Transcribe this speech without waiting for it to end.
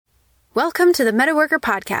Welcome to the Metaworker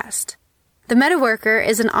Podcast. The Metaworker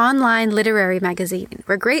is an online literary magazine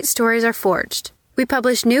where great stories are forged. We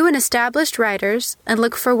publish new and established writers and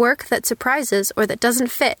look for work that surprises or that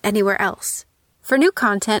doesn't fit anywhere else. For new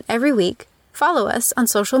content every week, follow us on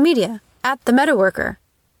social media at The Metaworker.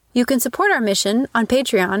 You can support our mission on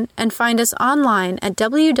Patreon and find us online at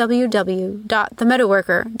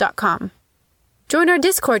www.themetaworker.com. Join our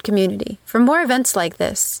Discord community for more events like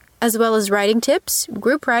this, as well as writing tips,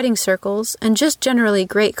 group writing circles, and just generally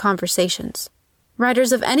great conversations.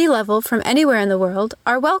 Writers of any level from anywhere in the world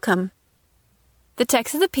are welcome. The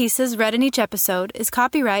text of the pieces read in each episode is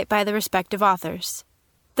copyright by the respective authors.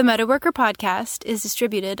 The Metaworker Podcast is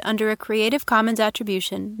distributed under a Creative Commons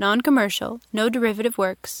Attribution, Non-Commercial, No Derivative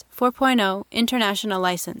Works, 4.0 International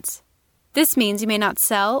License. This means you may not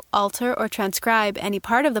sell, alter, or transcribe any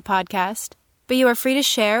part of the podcast, but you are free to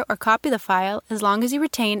share or copy the file as long as you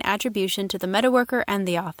retain attribution to the Metaworker and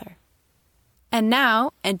the author. And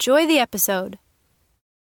now, enjoy the episode.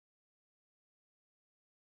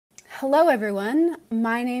 Hello, everyone.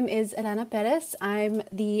 My name is Elena Perez. I'm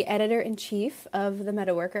the editor-in-chief of The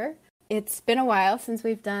Metaworker. It's been a while since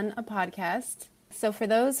we've done a podcast. So for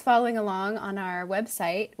those following along on our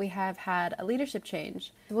website, we have had a leadership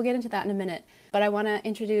change. We'll get into that in a minute, but I want to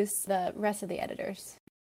introduce the rest of the editors.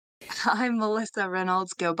 I'm Melissa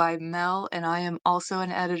Reynolds, go by Mel, and I am also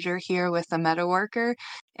an editor here with The Metaworker,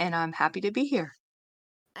 and I'm happy to be here.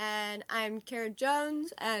 And I'm Karen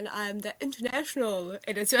Jones, and I'm the international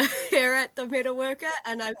editor here at The Metaworker,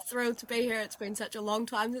 and I'm thrilled to be here. It's been such a long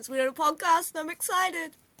time since we did a podcast, and I'm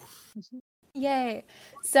excited. Yay.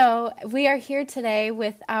 So we are here today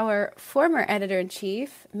with our former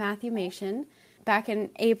editor-in-chief, Matthew Maichen. Back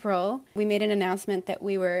in April, we made an announcement that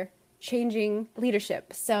we were changing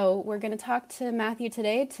leadership. So we're going to talk to Matthew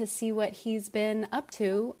today to see what he's been up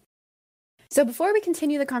to. So before we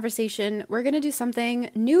continue the conversation, we're going to do something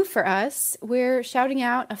new for us. We're shouting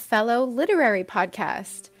out a fellow literary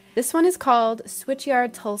podcast. This one is called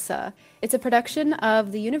Switchyard Tulsa. It's a production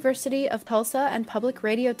of the University of Tulsa and Public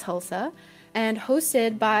Radio Tulsa and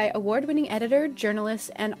hosted by award-winning editor, journalist,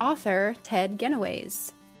 and author Ted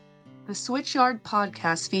Genoways. The Switchyard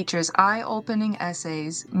podcast features eye-opening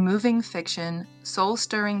essays, moving fiction,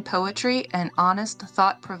 soul-stirring poetry, and honest,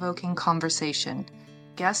 thought-provoking conversation.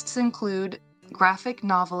 Guests include graphic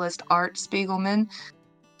novelist Art Spiegelman,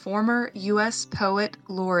 former U.S. Poet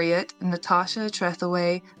Laureate Natasha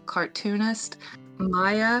Trethewey, cartoonist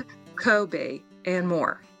Maya Kobe, and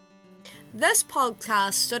more. This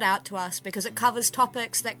podcast stood out to us because it covers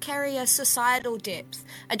topics that carry a societal depth,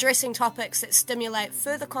 addressing topics that stimulate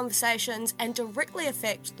further conversations and directly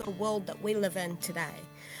affect the world that we live in today.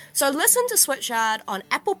 So listen to Switchyard on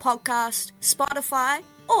Apple Podcasts, Spotify,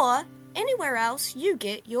 or anywhere else you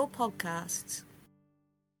get your podcasts.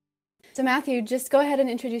 So Matthew, just go ahead and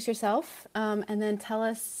introduce yourself and then tell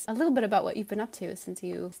us a little bit about what you've been up to since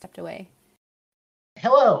you stepped away.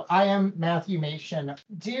 Hello, I am Matthew Maichen.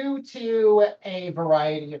 Due to a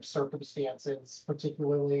variety of circumstances,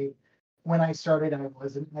 particularly when I started, I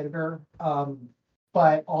was an editor,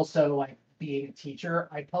 but also like being a teacher,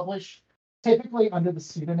 I publish typically under the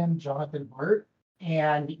pseudonym Jonathan Hart,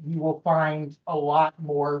 and you will find a lot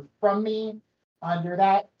more from me under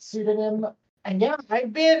that pseudonym. And yeah,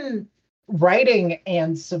 I've been writing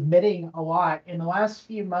and submitting a lot. In the last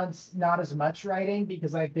few months, not as much writing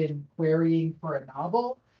because I've been querying for a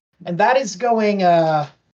novel. And that is going, how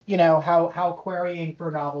querying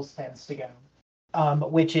for novels tends to go,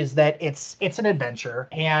 which is that it's an adventure.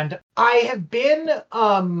 And I have been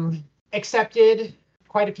accepted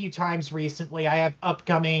quite a few times recently. I have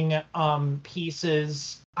upcoming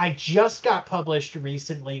pieces. I just got published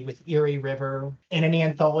recently with Erie River in an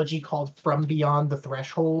anthology called From Beyond the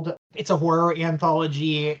Threshold. It's a horror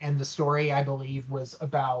anthology, and the story, I know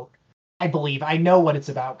what it's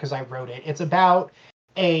about because I wrote it. It's about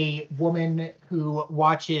a woman who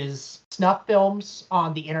watches snuff films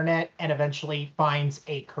on the internet and eventually finds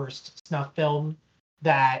a cursed snuff film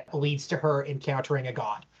that leads to her encountering a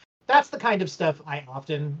god. That's the kind of stuff I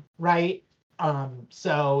often write.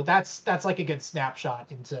 So that's like a good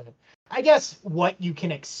snapshot into, I guess, what you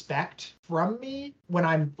can expect from me when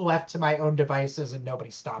I'm left to my own devices and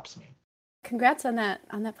nobody stops me. Congrats on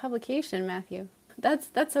that publication, Matthew.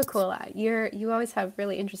 That's so cool. You always have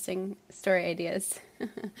really interesting story ideas.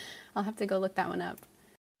 I'll have to go look that one up.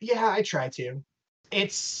 Yeah, I try to.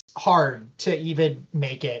 It's hard to even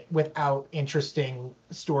make it without interesting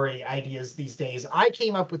story ideas these days. I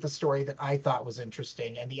came up with a story that I thought was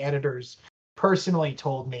interesting, and the editors personally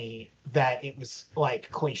told me that it was like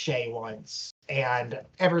cliche once. And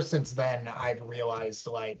ever since then, I've realized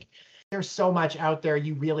like there's so much out there.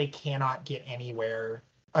 You really cannot get anywhere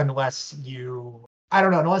unless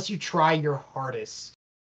unless you try your hardest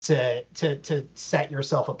to set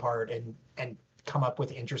yourself apart and come up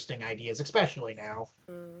with interesting ideas, especially now.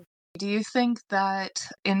 Do you think that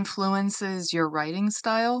influences your writing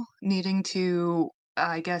style, needing to,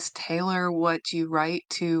 I guess, tailor what you write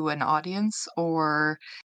to an audience, or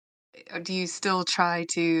do you still try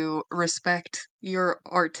to respect your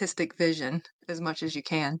artistic vision as much as you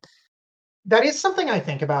can? That is something I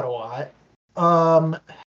think about a lot.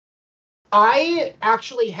 I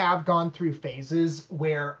actually have gone through phases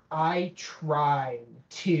where I try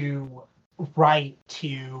to write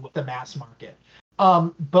to the mass market.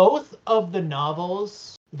 Both of the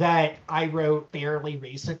novels that I wrote fairly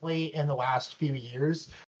recently in the last few years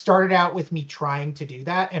started out with me trying to do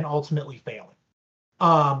that and ultimately failing.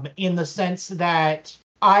 In the sense that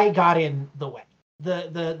I got in the way.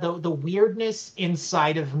 The weirdness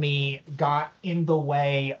inside of me got in the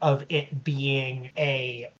way of it being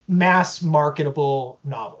a mass marketable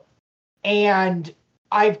novel. And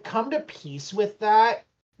I've come to peace with that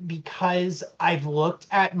because I've looked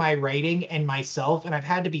at my writing and myself, and I've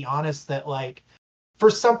had to be honest that, like, for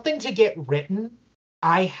something to get written,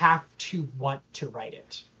 I have to want to write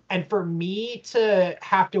it. And for me to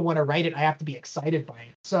have to want to write it, I have to be excited by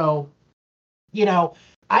it. So,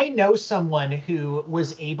 I know someone who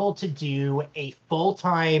was able to do a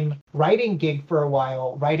full-time writing gig for a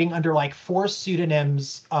while, writing under like 4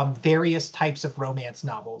 pseudonyms, various types of romance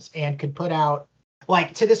novels, and could put out,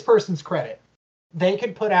 like, to this person's credit, they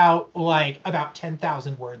could put out like about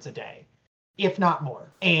 10,000 words a day, if not more.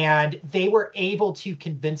 And they were able to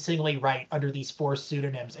convincingly write under these 4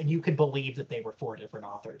 pseudonyms, and you could believe that they were 4 different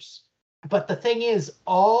authors. But the thing is,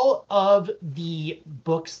 all of the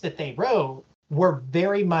books that they wrote were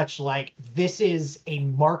very much like, this is a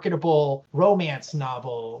marketable romance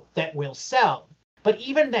novel that will sell. But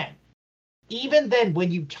even then,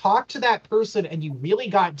 when you talk to that person and you really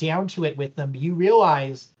got down to it with them, you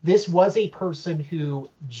realize this was a person who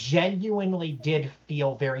genuinely did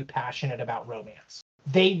feel very passionate about romance.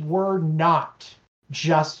 They were not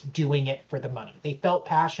just doing it for the money. They felt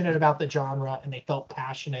passionate about the genre and they felt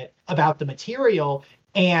passionate about the material.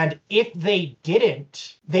 And if they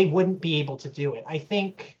didn't, they wouldn't be able to do it. I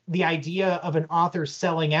think the idea of an author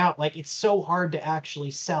selling out, like, it's so hard to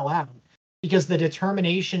actually sell out because the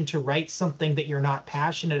determination to write something that you're not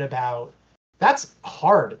passionate about, that's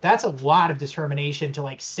hard. That's a lot of determination to,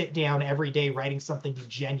 like, sit down every day writing something you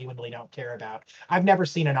genuinely don't care about. I've never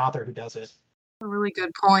seen an author who does it. A really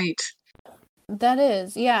good point. That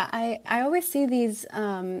is, yeah. I always see these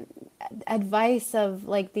advice of,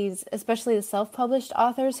 like, these, especially the self-published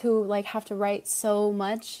authors who, like, have to write so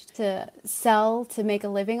much to sell, to make a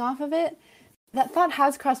living off of it. That thought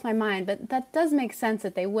has crossed my mind, but that does make sense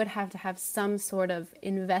that they would have to have some sort of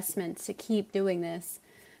investment to keep doing this.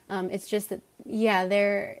 It's just that, yeah,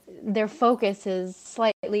 their focus is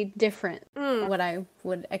slightly different than what I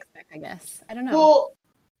would expect, I guess. I don't know. Well,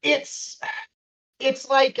 it's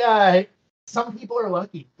like, some people are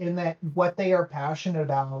lucky in that what they are passionate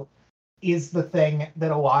about is the thing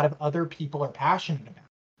that a lot of other people are passionate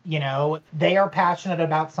about. They are passionate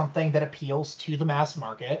about something that appeals to the mass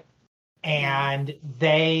market, and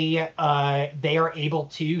they are able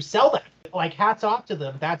to sell that. Like, hats off to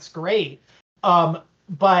them. That's great.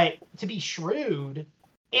 But to be shrewd,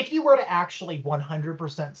 if you were to actually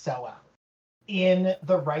 100% sell out in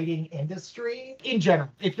the writing industry in general,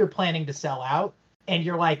 if you're planning to sell out, and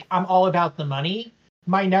you're like, I'm all about the money,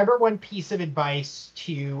 my number one piece of advice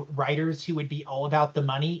to writers who would be all about the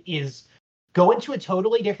money is go into a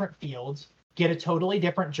totally different field, get a totally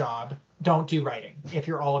different job. Don't do writing if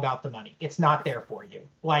you're all about the money. It's not there for you.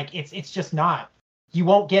 Like, it's just not. You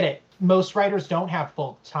won't get it. Most writers don't have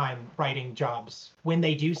full-time writing jobs when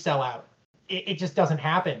they do sell out. It just doesn't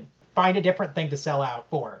happen. Find a different thing to sell out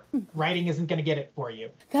for. Writing isn't going to get it for you.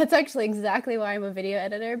 That's actually exactly why I'm a video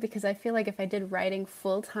editor, because I feel like if I did writing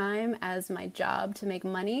full-time as my job to make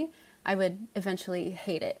money, I would eventually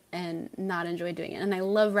hate it and not enjoy doing it. And I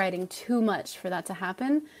love writing too much for that to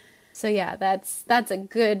happen. So yeah, that's a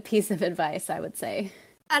good piece of advice, I would say.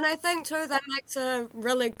 And I think too that makes a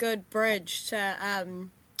really good bridge to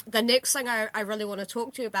the next thing I really want to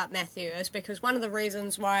talk to you about, Matthew, is because one of the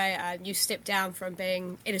reasons why you stepped down from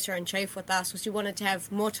being editor-in-chief with us was you wanted to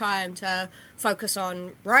have more time to focus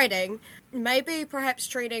on writing. maybe perhaps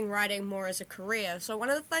treating writing more as a career. So one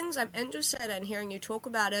of the things I'm interested in hearing you talk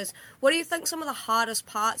about is, what do you think some of the hardest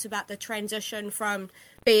parts about the transition from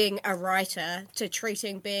being a writer to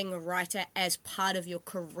treating being a writer as part of your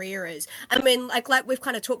career is? I mean, like we've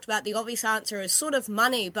kind of talked about, the obvious answer is sort of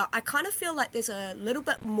money, but I kind of feel like there's a little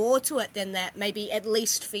bit more to it than that, maybe at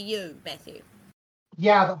least for you, Matthew.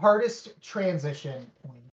 Yeah, the hardest transition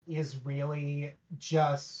point is really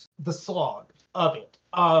just the slog of it.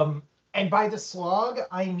 And by the slog,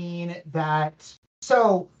 I mean that.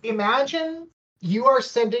 So imagine you are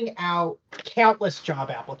sending out countless job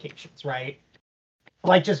applications, right?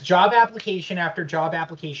 Like just job application after job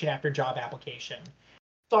application after job application,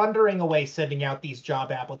 thundering away sending out these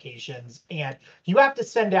job applications. And you have to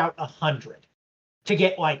send out 100 to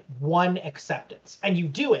get like one acceptance. And you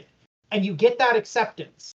do it and you get that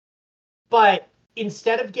acceptance. But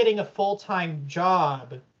instead of getting a full-time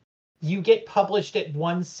job, you get published at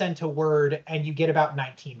 1 cent a word and you get about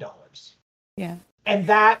 $19. Yeah. And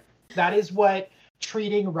that is what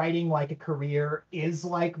treating writing like a career is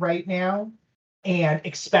like right now. And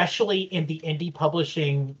especially in the indie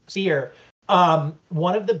publishing sphere.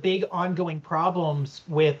 One of the big ongoing problems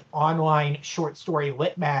with online short story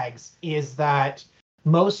lit mags is that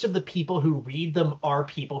most of the people who read them are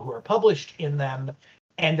people who are published in them,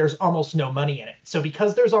 and there's almost no money in it. So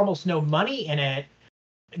because there's almost no money in it,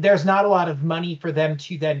 there's not a lot of money for them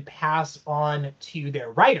to then pass on to their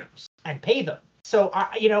writers and pay them. So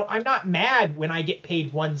I'm not mad when I get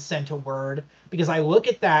paid 1 cent a word, because I look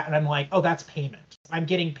at that and I'm like, oh, that's payment. I'm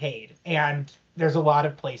getting paid. And there's a lot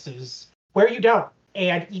of places where you don't.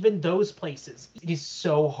 And even those places, it is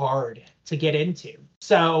so hard to get into.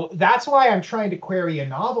 So that's why I'm trying to query a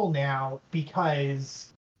novel now, because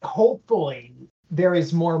hopefully there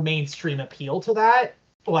is more mainstream appeal to that,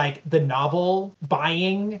 like the novel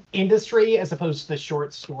buying industry as opposed to the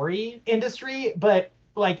short story industry. But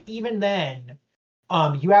like even then,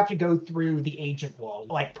 you have to go through the agent wall,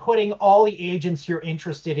 like putting all the agents you're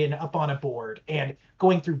interested in up on a board and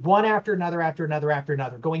going through one after another, after another, after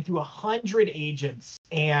another, going through 100 agents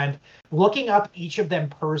and looking up each of them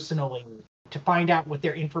personally to find out what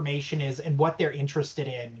their information is and what they're interested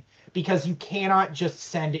in. Because you cannot just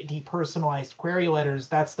send depersonalized query letters.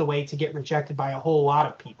 That's the way to get rejected by a whole lot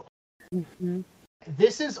of people. Mm-hmm.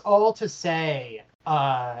 This is all to say,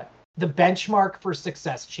 the benchmark for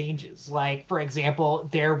success changes. Like, for example,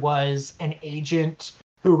 there was an agent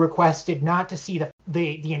who requested not to see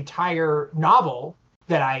the entire novel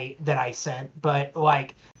that I sent, but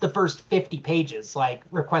like the first 50 pages, like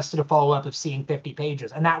requested a follow-up of seeing 50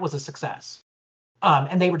 pages. And that was a success.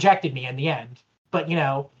 And they rejected me in the end. But,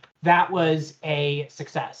 that was a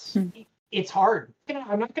success. It's hard.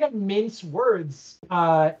 I'm not going to mince words.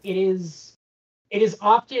 It is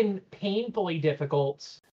often painfully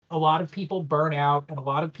difficult. A lot of people burn out and a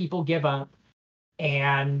lot of people give up.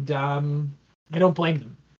 And I don't blame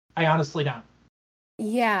them. I honestly don't.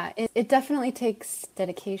 Yeah, it definitely takes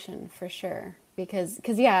dedication for sure. Because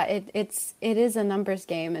yeah, it is a numbers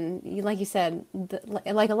game, and like you said,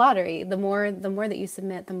 like a lottery. The more that you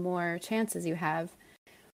submit, the more chances you have.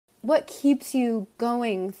 What keeps you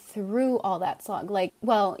going through all that slog? Like,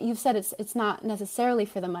 well, you've said it's not necessarily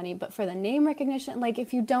for the money, but for the name recognition. Like,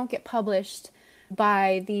 if you don't get published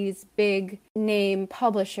by these big name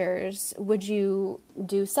publishers, would you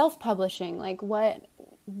do self-publishing? Like, what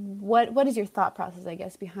is your thought process, I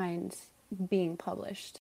guess, behind being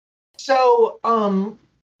published? So,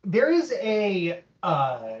 there is a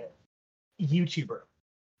YouTuber,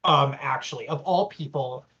 actually, of all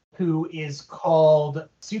people, who is called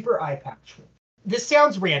Super Eye Patch. This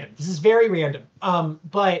sounds random. This is very random.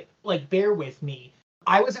 But like, bear with me.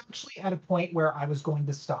 I was actually at a point where I was going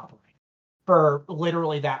to stop writing for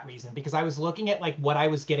literally that reason, because I was looking at like what I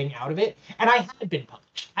was getting out of it, and I had been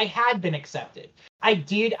published. I had been accepted. I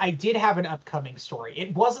did have an upcoming story.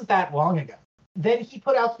 It wasn't that long ago. Then he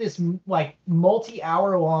put out this like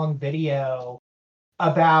multi-hour long video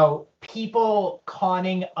about people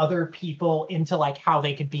conning other people into like how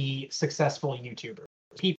they could be successful YouTubers.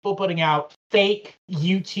 People putting out fake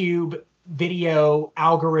YouTube video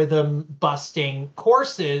algorithm busting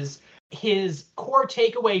courses. His core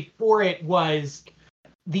takeaway for it was,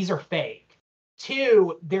 these are fake.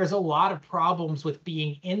 2, there's a lot of problems with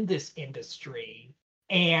being in this industry.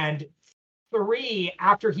 And 3,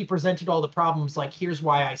 after he presented all the problems, like, here's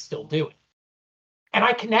why I still do it. And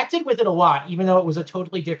I connected with it a lot, even though it was a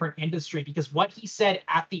totally different industry, because what he said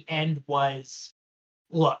at the end was,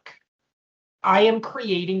 look, I am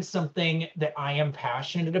creating something that I am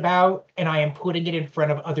passionate about, and I am putting it in front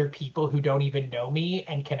of other people who don't even know me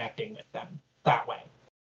and connecting with them that way.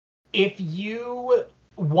 If you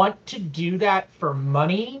want to do that for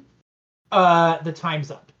money, the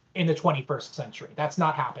time's up in the 21st century. That's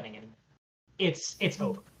not happening anymore. It's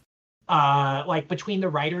over. Like between the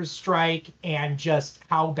writers' strike and just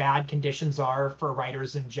how bad conditions are for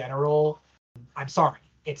writers in general, I'm sorry.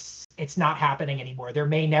 It's not happening anymore. There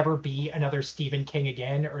may never be another Stephen King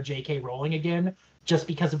again or J.K. Rowling again, just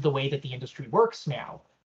because of the way that the industry works now.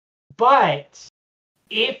 But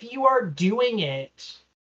if you are doing it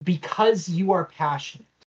because you are passionate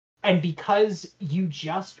and because you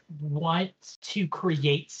just want to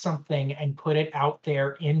create something and put it out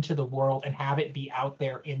there into the world and have it be out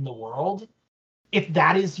there in the world, if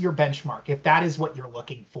that is your benchmark, if that is what you're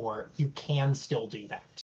looking for, you can still do that.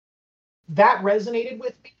 That resonated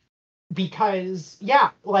with me because,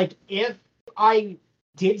 yeah, like if I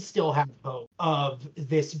did still have hope of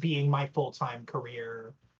this being my full-time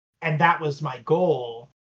career and that was my goal,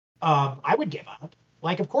 I would give up.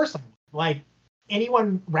 Like, of course I would. Like,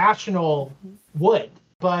 anyone rational would.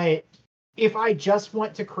 But if I just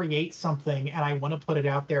want to create something and I want to put it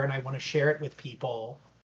out there and I want to share it with people,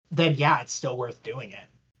 then yeah, it's still worth doing it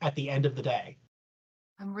at the end of the day.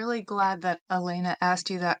 I'm really glad that Elena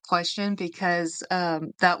asked you that question because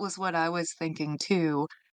that was what I was thinking too.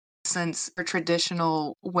 Since our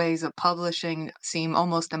traditional ways of publishing seem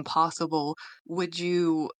almost impossible, would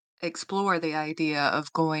you explore the idea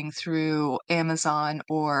of going through Amazon?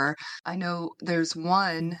 Or I know there's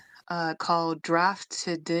one called Draft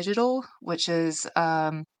to Digital, which is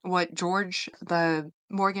what George, the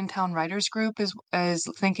Morgantown Writers Group, is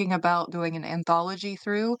thinking about doing an anthology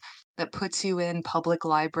through that puts you in public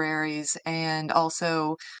libraries and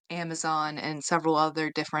also Amazon and several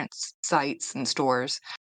other different sites and stores.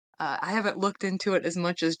 I haven't looked into it as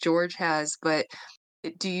much as George has, but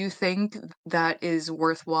do you think that is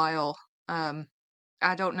worthwhile?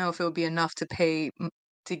 I don't know if it would be enough to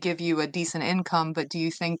to give you a decent income, but do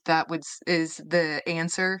you think that is the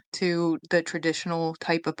answer to the traditional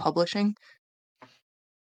type of publishing?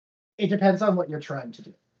 It depends on what you're trying to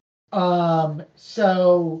do.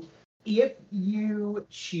 So if you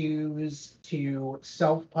choose to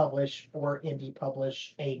self-publish or indie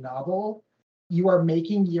publish a novel, you are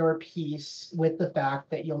making your peace with the fact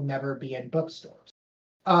that you'll never be in bookstores.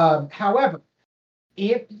 However,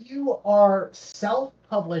 if you are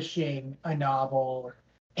self-publishing a novel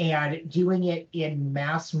and doing it in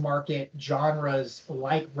mass market genres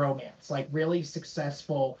like romance, like really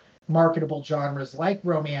successful marketable genres like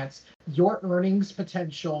romance, your earnings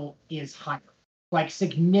potential is higher, like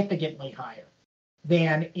significantly higher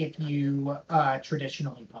than if you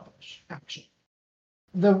traditionally publish, actually.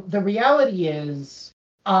 The reality is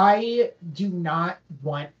I do not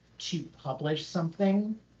want to publish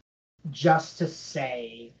something just to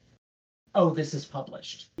say, oh, this is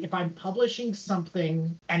published. If I'm publishing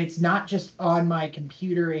something and it's not just on my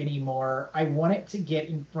computer anymore, I want it to get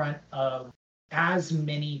in front of as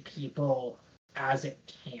many people as it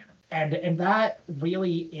can. And that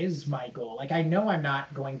really is my goal. Like, I know I'm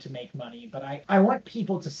not going to make money, but I want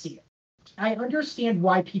people to see it. I understand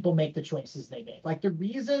why people make the choices they make. Like, the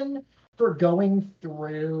reason for going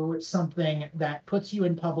through something that puts you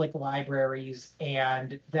in public libraries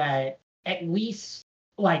and that at least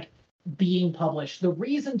like being published, the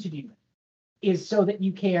reason to do that is so that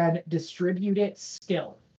you can distribute it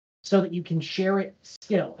still, so that you can share it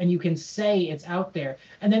still, and you can say it's out there.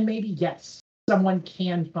 And then maybe, yes, someone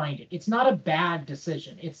can find it. It's not a bad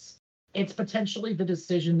decision. It's potentially the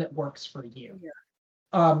decision that works for you. Yeah.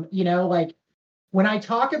 Like when I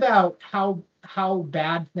talk about how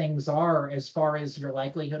bad things are as far as your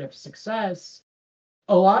likelihood of success,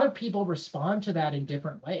 a lot of people respond to that in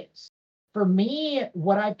different ways. For me,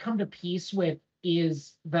 what I've come to peace with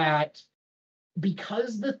is that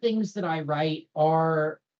because the things that I write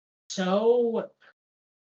are so,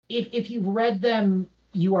 if you've read them,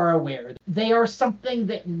 you are aware they are something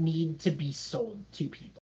that need to be sold to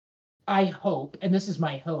people. I hope, and this is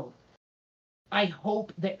my hope, I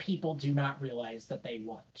hope that people do not realize that they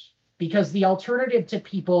want. Because the alternative to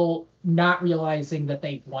people not realizing that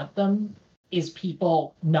they want them is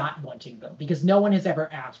people not wanting them. Because no one has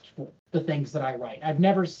ever asked for the things that I write. I've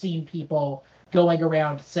never seen people going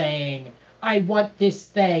around saying, I want this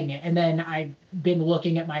thing. And then I've been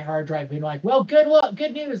looking at my hard drive being like, well,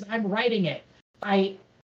 good news, I'm writing it. I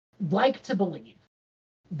like to believe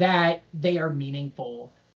that they are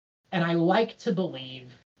meaningful. And I like to believe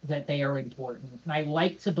that they are important. And I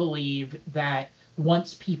like to believe that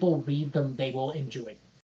once people read them, they will enjoy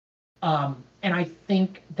them. And I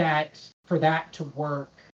think that for that to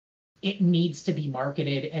work, it needs to be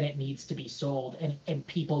marketed and it needs to be sold, and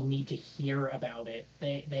people need to hear about it.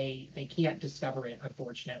 They can't discover it,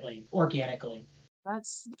 unfortunately, organically.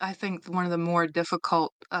 That's, I think, one of the more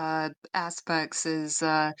difficult aspects is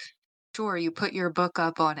sure, you put your book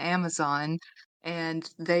up on Amazon and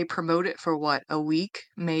they promote it for what, a week,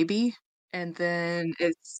 maybe? And then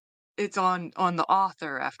it's on the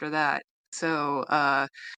author after that. So,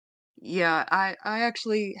 yeah, I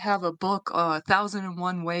actually have a book,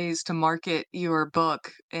 1001 Ways to Market Your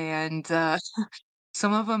Book, and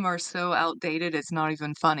some of them are so outdated, it's not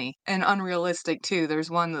even funny, and unrealistic too. There's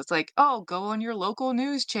one that's like, "Oh, go on your local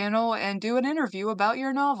news channel and do an interview about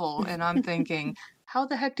your novel." And I'm thinking, how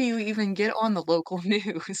the heck do you even get on the local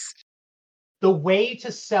news? The way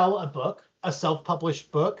to sell a book, a self-published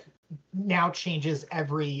book, now changes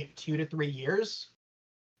every 2 to 3 years.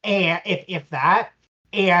 And if that,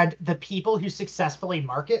 and the people who successfully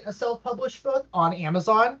market a self-published book on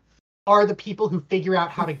Amazon are the people who figure out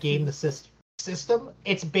how to game the system.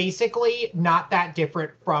 It's basically not that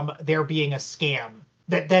different from there being a scam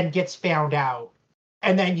that then gets found out,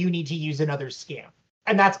 and then you need to use another scam.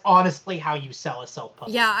 And that's honestly how you sell a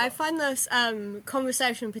self-published Yeah, book. I find this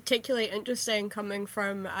conversation particularly interesting coming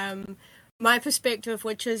from my perspective,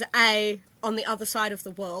 which is on the other side of the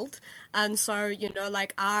world, and so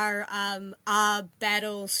like our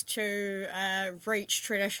battles to reach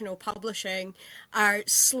traditional publishing are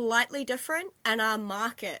slightly different, and our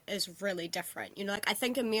market is really different. Like I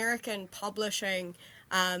think American publishing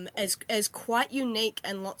is quite unique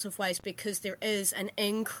in lots of ways because there is an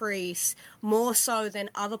increase, more so than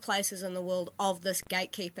other places in the world, of this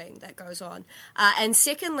gatekeeping that goes on. And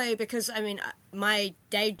secondly, because my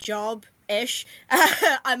day job ish.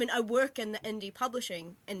 I work in the indie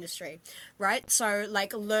publishing industry, right? So,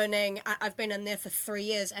 like, learning, I've been in there for 3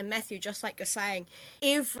 years. And Matthew, just like you're saying,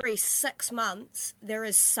 every 6 months, there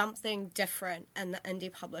is something different in the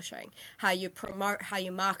indie publishing. How you promote, how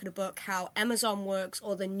you market a book, how Amazon works,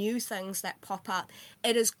 or the new things that pop up.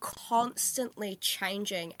 It is constantly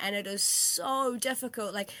changing, and it is so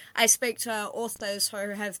difficult. Like, I speak to authors who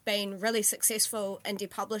have been really successful indie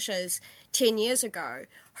publishers 10 years ago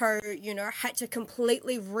who, had to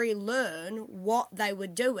completely relearn what they were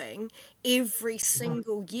doing every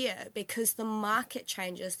single year because the market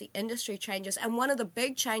changes, the industry changes. And one of the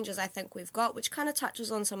big changes I think we've got, which kind of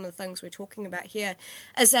touches on some of the things we're talking about here,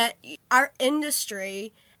 is that our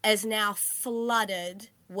industry is now flooded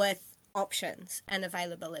with options and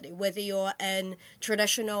availability, whether you're in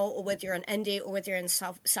traditional or whether you're in indie or whether you're in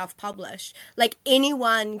self-published. Like,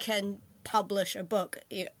 anyone can publish a book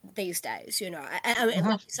these days. I mean,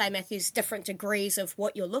 like you say, Matthew's different degrees of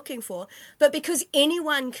what you're looking for, but because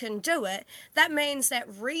anyone can do it, that means that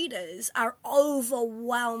readers are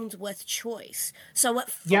overwhelmed with choice. So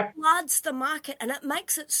it floods the market, and it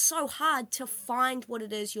makes it so hard to find what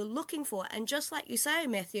it is you're looking for. And just like you say,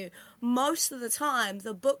 Matthew, most of the time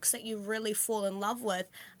the books that you really fall in love with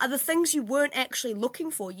are the things you weren't actually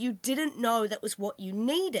looking for. You didn't know that was what you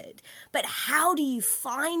needed, but how do you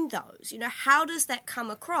find those? How does that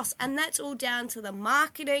come across? And that's all down to the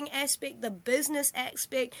marketing aspect, the business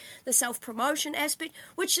aspect, the self-promotion aspect,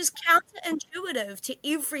 which is counterintuitive to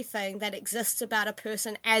everything that exists about a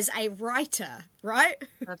person as a writer, right?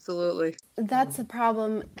 Absolutely. That's a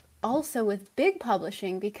problem also with big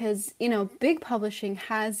publishing because, big publishing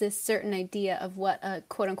has this certain idea of what a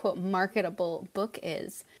quote unquote marketable book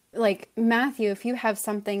is. Like, Matthew, if you have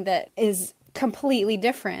something that is completely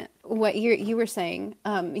different, what you were saying,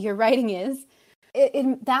 your writing is,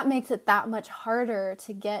 that makes it that much harder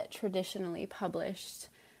to get traditionally published.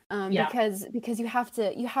 Because you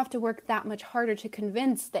have to work that much harder to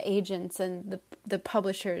convince the agents and the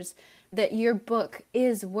publishers that your book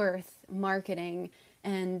is worth marketing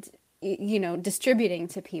and distributing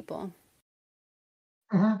to people.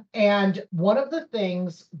 And one of the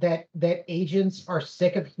things that agents are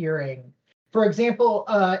sick of hearing, for example,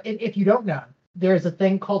 if you don't know, there's a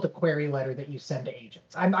thing called a query letter that you send to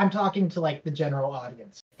agents. I'm talking to like the general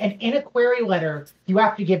audience. And in a query letter, you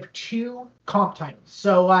have to give 2 comp titles.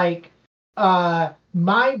 So like,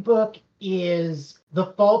 my book is The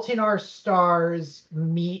Fault in Our Stars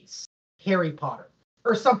meets Harry Potter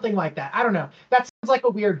or something like that. I don't know. That sounds like a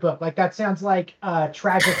weird book. Like that sounds like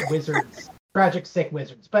Tragic Wizards. Tragic Sick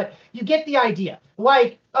Wizards. But you get the idea.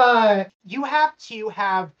 Like, you have to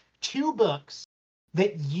have 2 books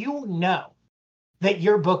that that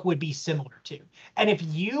your book would be similar to. And if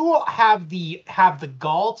you have the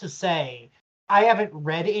gall to say, I haven't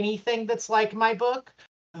read anything that's like my book,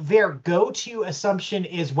 their go-to assumption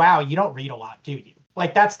is, wow, you don't read a lot, do you?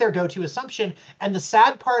 Like, that's their go-to assumption. And the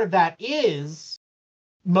sad part of that is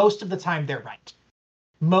most of the time they're right.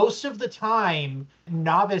 Most of the time,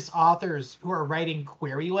 novice authors who are writing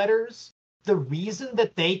query letters, the reason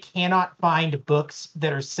that they cannot find books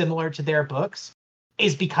that are similar to their books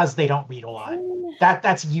is because they don't read a lot.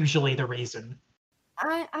 That's usually the reason.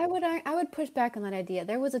 I would push back on that idea.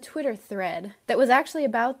 There was a Twitter thread that was actually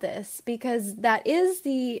about this because that is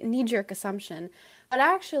the knee-jerk assumption. But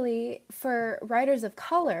actually, for writers of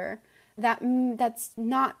color, that's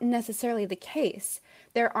not necessarily the case.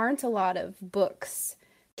 There aren't a lot of books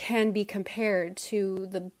can be compared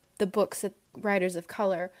to the books that writers of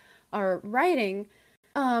color are writing.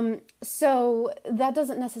 So that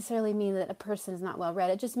doesn't necessarily mean that a person is not well read.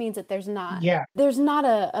 It just means that there's not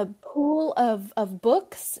a pool of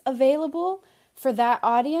books available for that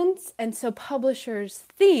audience. And so publishers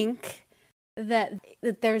think that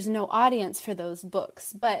there's no audience for those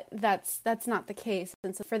books, but that's not the case.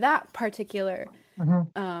 And so for that particular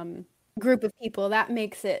group of people, that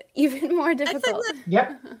makes it even more difficult.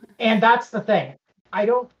 Yep. And that's the thing. I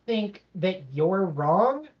don't think that you're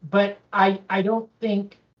wrong, but I don't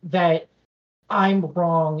think that I'm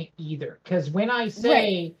wrong either. Because when I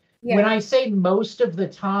say most of the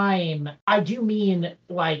time, I do mean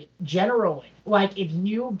like generally. Like if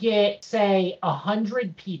you get, say,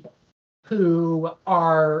 100 people who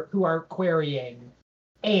are querying,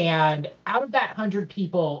 and out of that 100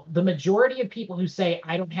 people, the majority of people who say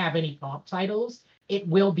I don't have any comp titles, it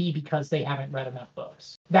will be because they haven't read enough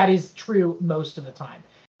books. That is true most of the time.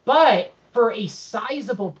 But for a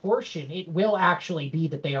sizable portion, it will actually be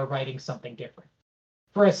that they are writing something different.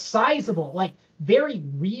 For a sizable, like very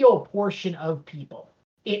real portion of people,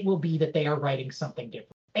 it will be that they are writing something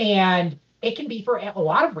different. And it can be for a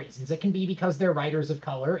lot of reasons. It can be because they're writers of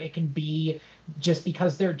color. It can be just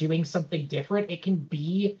because they're doing something different. It can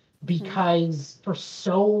be because for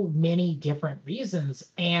so many different reasons.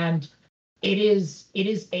 And it is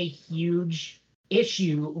a huge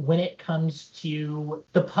issue when it comes to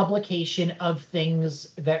the publication of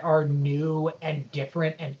things that are new and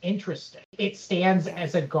different and interesting. It stands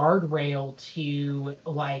as a guardrail to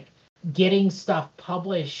like getting stuff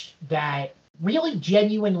published that really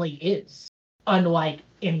genuinely is unlike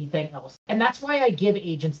anything else. And that's why I give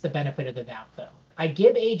agents the benefit of the doubt, though. I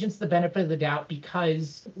give agents the benefit of the doubt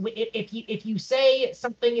because if you say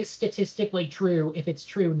something is statistically true, if it's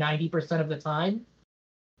true 90% of the time,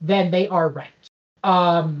 then they are right.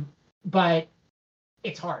 But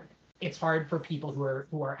it's hard. It's hard for people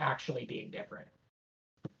who are actually being different.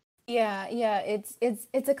 Yeah,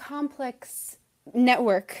 it's a complex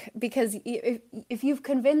network because if you've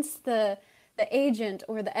convinced the agent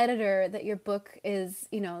or the editor that your book is,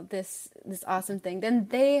 this awesome thing, then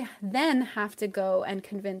they have to go and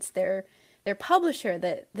convince their publisher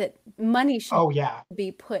that money should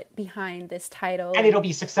be put behind this title and it'll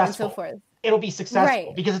be successful and so forth. It'll be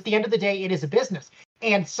successful because at the end of the day, it is a business.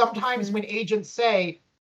 And sometimes when agents say,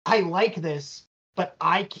 I like this, but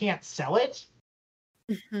I can't sell it,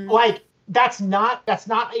 like that's not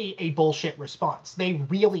a bullshit response. They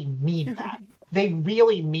really mean that. They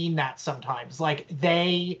really mean that sometimes. Like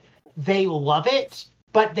they love it,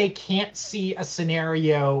 but they can't see a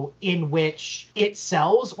scenario in which it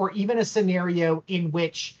sells, or even a scenario in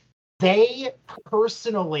which they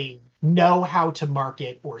personally know how to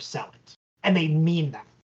market or sell it. And they mean that.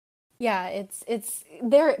 Yeah, it's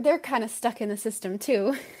they're kind of stuck in the system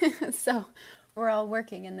too. So we're all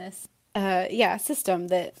working in this system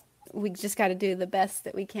that we just got to do the best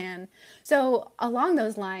that we can. So along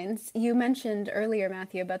those lines, you mentioned earlier,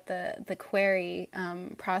 Matthew, about the query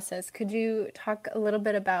process. Could you talk a little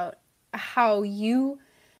bit about how you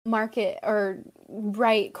market or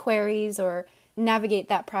write queries or navigate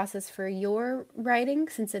that process for your writing,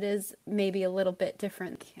 since it is maybe a little bit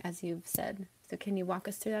different, as you've said? So can you walk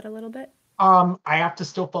us through that a little bit? I have to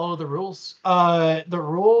still follow the rules. The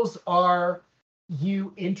rules are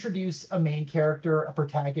you introduce a main character, a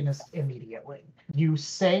protagonist immediately. You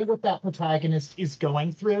say what that protagonist is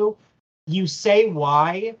going through. You say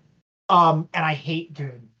why. And I hate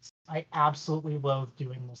doing this. I absolutely loathe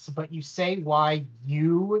doing this. But you say why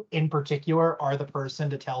you, in particular, are the person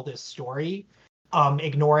to tell this story,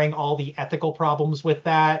 ignoring all the ethical problems with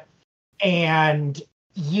that. And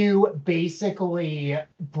you basically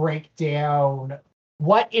break down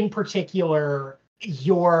what, in particular,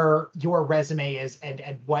 your resume is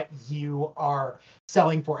and what you are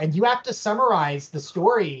selling for. And you have to summarize the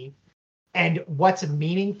story and what's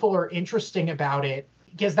meaningful or interesting about it,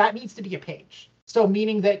 because that needs to be a page. So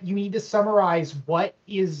meaning that you need to summarize what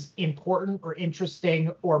is important or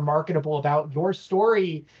interesting or marketable about your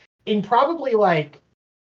story in probably like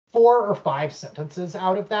 4 or 5 sentences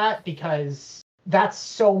out of that, because that's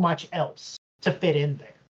so much else to fit in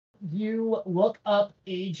there. You look up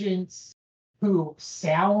agents who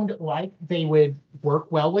sound like they would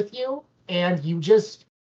work well with you, and you just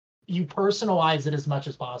You personalize it as much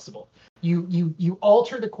as possible. You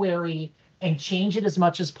alter the query and change it as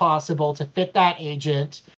much as possible to fit that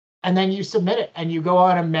agent, and then you submit it, and you go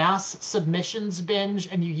on a mass submissions binge,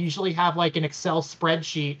 and you usually have like an Excel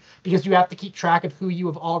spreadsheet because you have to keep track of who you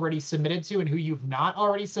have already submitted to and who you've not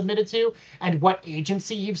already submitted to, and what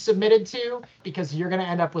agency you've submitted to, because you're going to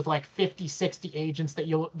end up with like 50, 60 agents that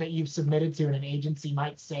you've submitted to, and an agency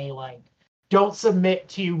might say like, don't submit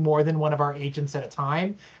to more than one of our agents at a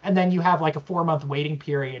time. And then you have like a 4-month waiting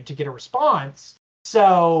period to get a response.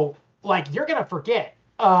 So like you're going to forget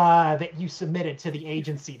that you submitted to the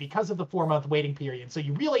agency because of the 4-month waiting period. So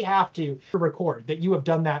you really have to record that you have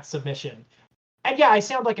done that submission. And yeah, I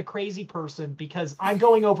sound like a crazy person because I'm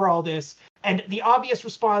going over all this, and the obvious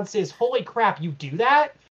response is, holy crap, you do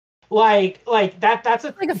that? Like that's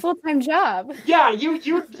like a full-time job. Yeah, you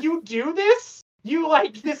do this? You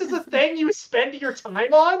like, this is a thing you spend your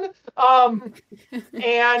time on?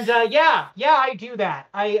 And yeah, I do that.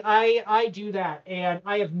 I do that, and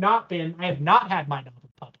I have not had my novel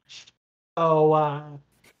published. So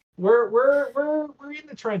we're in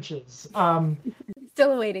the trenches.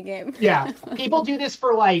 Still a waiting game. Yeah, people do this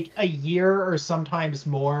for like a year or sometimes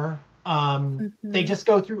more. They just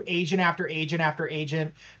go through agent after agent after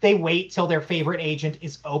agent. They wait till their favorite agent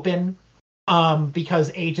is open.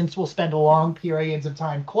 Because agents will spend long periods of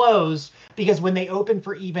time closed, because when they open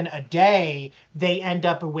for even a day, they end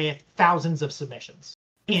up with thousands of submissions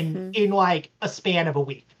in like a span of a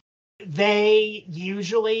week. They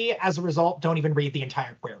usually, as a result, don't even read the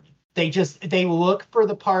entire query. They look for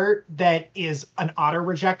the part that is an auto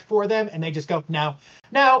reject for them, and they just go, no.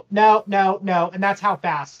 And that's how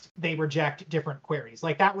fast they reject different queries.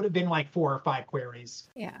 Like that would have been like 4 or 5 queries.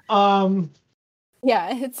 Yeah. Yeah,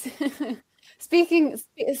 it's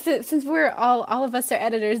since we're all of us are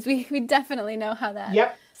editors, we definitely know how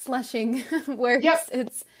that slushing works.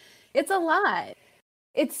 Yep. It's a lot.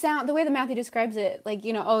 The way that Matthew describes it, like,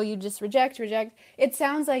 you just reject. It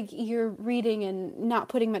sounds like you're reading and not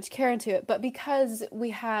putting much care into it. But because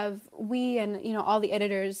we and, all the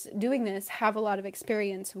editors doing this have a lot of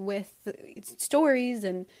experience with stories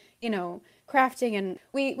and, crafting, and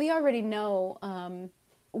we already know,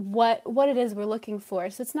 what it is we're looking for.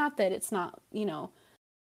 So it's not that it's not,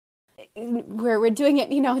 we're doing it,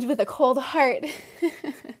 with a cold heart.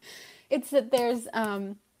 It's that there's,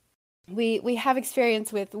 we have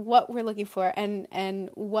experience with what we're looking for, and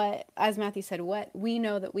what, as Matthew said, what we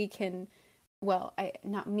know that we can,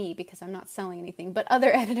 not me, because I'm not selling anything, but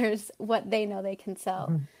other editors, what they know they can sell.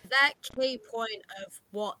 Mm-hmm. That key point of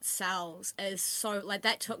what sells is so, like,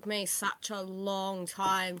 that took me such a long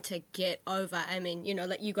time to get over. I mean,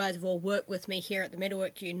 like, you guys have all worked with me here at the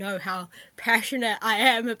Metalwork, you know how passionate I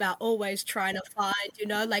am about always trying to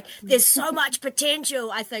find, like, there's so much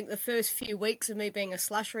potential. I think the first few weeks of me being a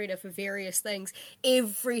slush reader for various things,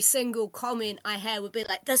 every single comment I had would be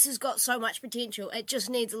like, this has got so much potential, it just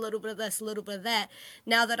needs a little bit of this, a little bit of that.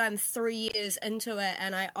 Now that I'm 3 years into it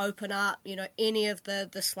and I open up, any of the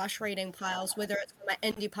slush reading piles, whether it's for my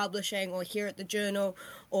indie publishing or here at the Journal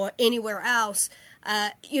or anywhere else,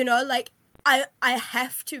 like, I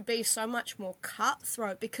have to be so much more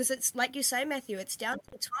cutthroat, because it's like you say, Matthew, it's down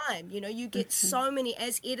to time. You get so many,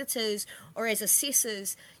 as editors or as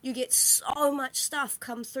assessors, you get so much stuff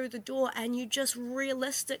come through the door, and you just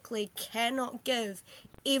realistically cannot give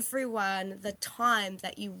everyone the time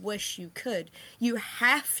that you wish you could. You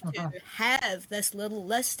have to have this little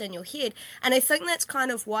list in your head, and I think that's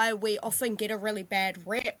kind of why we often get a really bad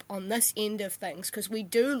rep on this end of things, because we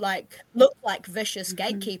do look like vicious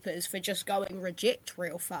gatekeepers for just going reject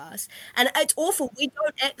real fast, and it's awful. We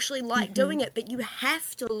don't actually like doing it, but you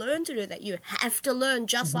have to learn to do that. You have to learn,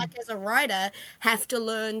 just like as a writer, have to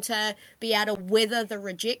learn to be able to weather the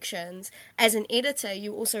rejections. As an editor,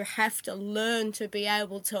 you also have to learn to be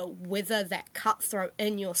able to weather that cutthroat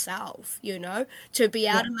in yourself, to be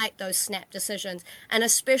able to make those snap decisions. And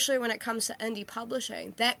especially when it comes to indie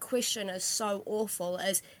publishing, that question is so awful,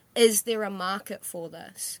 is there a market for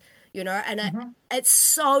this? And it's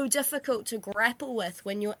so difficult to grapple with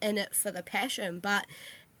when you're in it for the passion, but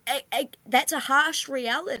that's a harsh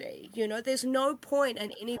reality. There's no point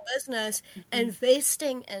in any business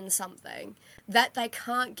investing in something that they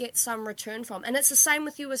can't get some return from. And it's the same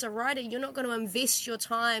with you as a writer. You're not going to invest your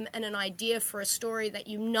time in an idea for a story that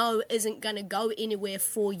isn't going to go anywhere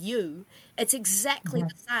for you. It's exactly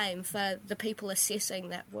the same for the people assessing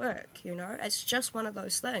that work. It's just one of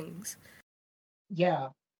those things. Yeah.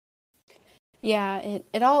 Yeah,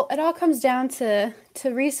 it all comes down to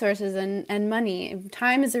resources and money.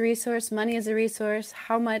 Time is a resource, money is a resource.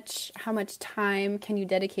 How much time can you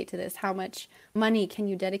dedicate to this? How much money can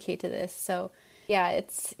you dedicate to this? So Yeah,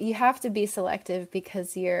 you have to be selective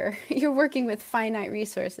because you're working with finite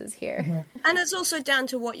resources here. And it's also down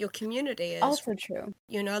to what your community is. Also true.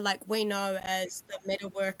 You know, like we know as the meta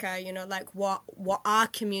worker, like what our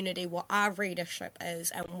community, what our readership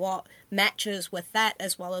is, and what matches with that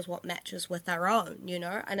as well as what matches with our own,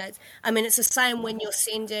 And it's the same when you're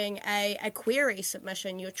sending a query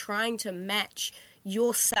submission, you're trying to match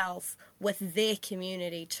yourself with their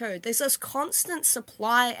community too. There's this constant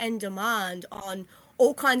supply and demand on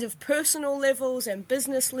all kinds of personal levels and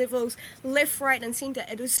business levels, left, right, and center.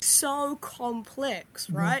 It is so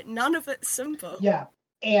complex, right? None of it's simple. Yeah.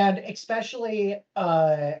 And especially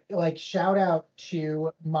like shout out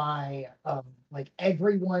to my like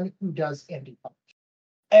everyone who does indie publishing.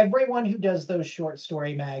 Everyone who does those short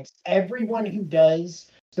story mags, everyone who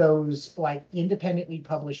does those like independently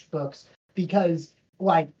published books, because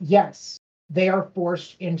like yes, they are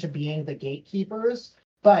forced into being the gatekeepers,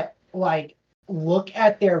 but like look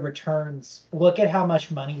at their returns, look at how much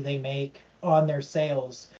money they make on their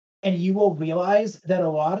sales, and you will realize that a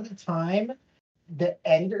lot of the time the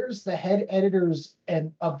editors, the head editors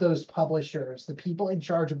and of those publishers, the people in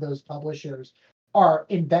charge of those publishers are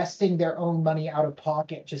investing their own money out of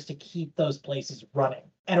pocket just to keep those places running.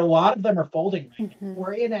 And a lot of them are folding right now.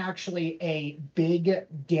 We're in actually a big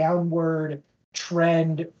downward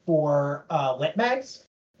trend for lit mags,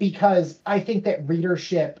 because I think that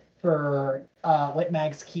readership for lit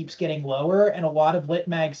mags keeps getting lower, and a lot of lit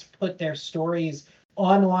mags put their stories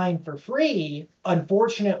online for free.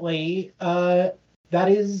 Unfortunately, that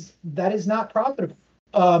is not profitable.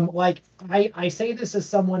 Like I say this as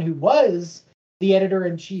someone who was the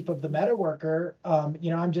editor-in-chief of the Meta Worker.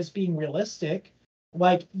 I'm just being realistic.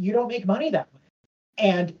 Like, you don't make money that way,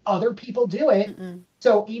 and other people do it.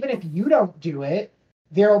 So even if you don't do it,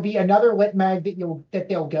 there will be another lit mag that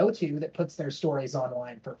they'll go to that puts their stories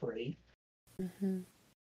online for free.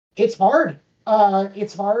 It's hard.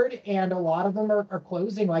 It's hard, and a lot of them are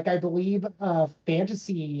closing. Like I believe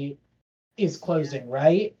fantasy is closing,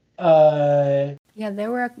 right? Yeah,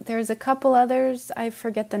 there's a couple others. I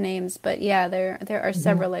forget the names, but yeah, there are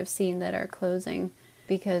several I've seen that are closing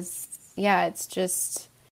because yeah, it's just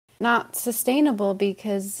not sustainable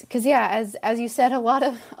because yeah, as you said, a lot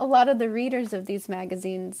of the readers of these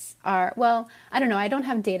magazines are, well, I don't know, I don't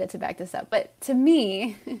have data to back this up, but to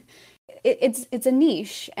me it's a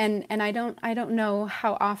niche, and I don't know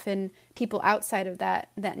how often people outside of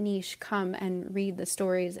that niche come and read the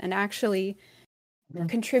stories and actually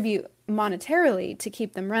contribute monetarily to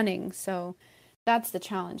keep them running. So that's the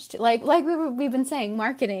challenge too. Like we've been saying,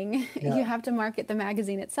 marketing. Yeah. You have to market the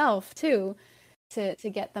magazine itself too to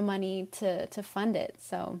get the money to fund it.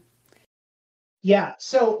 So yeah.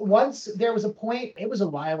 So once there was a point, it was a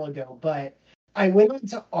while ago, but I went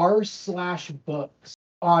into r/books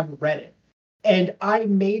on Reddit, and I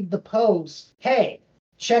made the post, hey,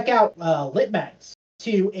 check out Litmags,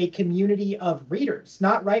 to a community of readers,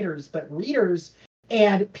 not writers, but readers.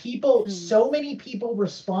 And people, so many people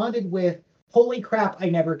responded with, holy crap, I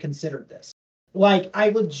never considered this. Like, I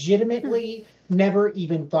legitimately never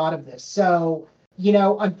even thought of this. So,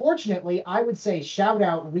 unfortunately, I would say shout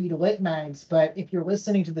out, read Litmags. But if you're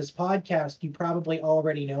listening to this podcast, you probably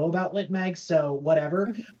already know about Litmags. So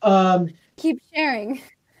whatever. Keep sharing.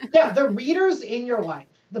 Yeah, the readers in your life,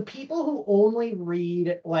 the people who only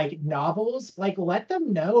read like novels, like let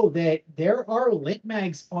them know that there are lit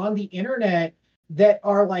mags on the internet that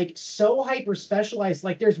are like so hyper specialized.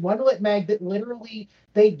 Like there's one lit mag that literally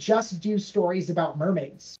they just do stories about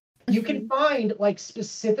mermaids. You can find like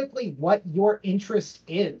specifically what your interest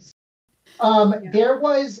is. There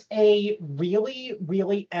was a really,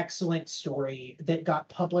 really excellent story that got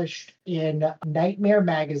published in Nightmare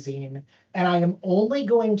Magazine, and I am only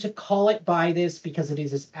going to call it by this because it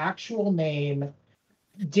is its actual name.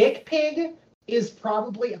 Dick Pig is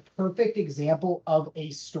probably a perfect example of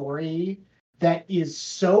a story that is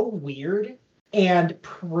so weird and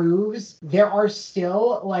proves there are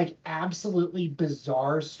still like absolutely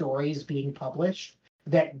bizarre stories being published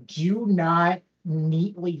that do not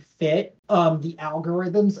neatly fit the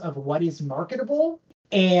algorithms of what is marketable.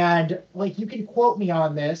 And like, you can quote me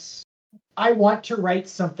on this. I want to write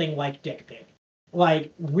something like Dick Pig,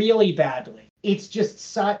 like really badly. It's just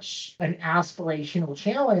such an aspirational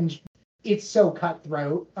challenge. It's so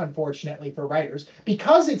cutthroat, unfortunately, for writers.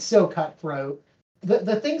 Because it's so cutthroat,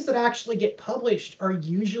 the things that actually get published are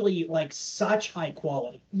usually like such high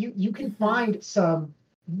quality. You can find some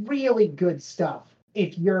really good stuff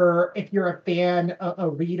if you're a fan, a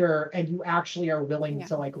reader, and you actually are willing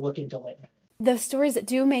to like look into it. The stories that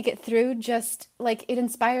do make it through, just like, it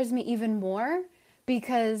inspires me even more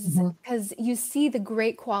because you see the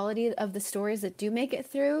great quality of the stories that do make it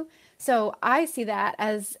through. So I see that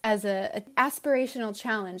as a aspirational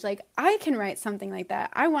challenge. Like, I can write something like that.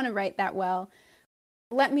 I want to write that well.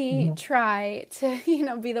 Let me try to,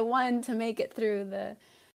 be the one to make it through the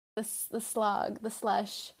slog, the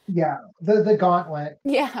slush. Yeah, the gauntlet.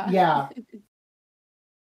 Yeah. Yeah.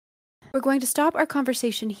 We're going to stop our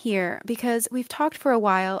conversation here because we've talked for a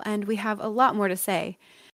while and we have a lot more to say.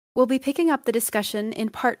 We'll be picking up the discussion in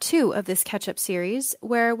part 2 of this Catchup series,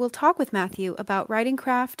 where we'll talk with Matthew about writing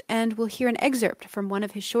craft and we'll hear an excerpt from one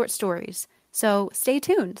of his short stories. So stay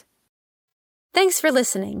tuned. Thanks for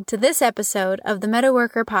listening to this episode of the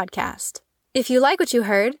Metaworker Podcast. If you like what you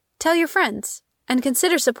heard, tell your friends and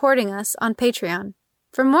consider supporting us on Patreon.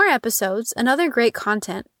 For more episodes and other great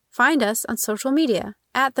content, find us on social media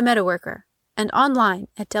 @The Metaworker and online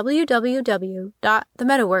at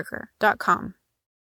www.themetaworker.com.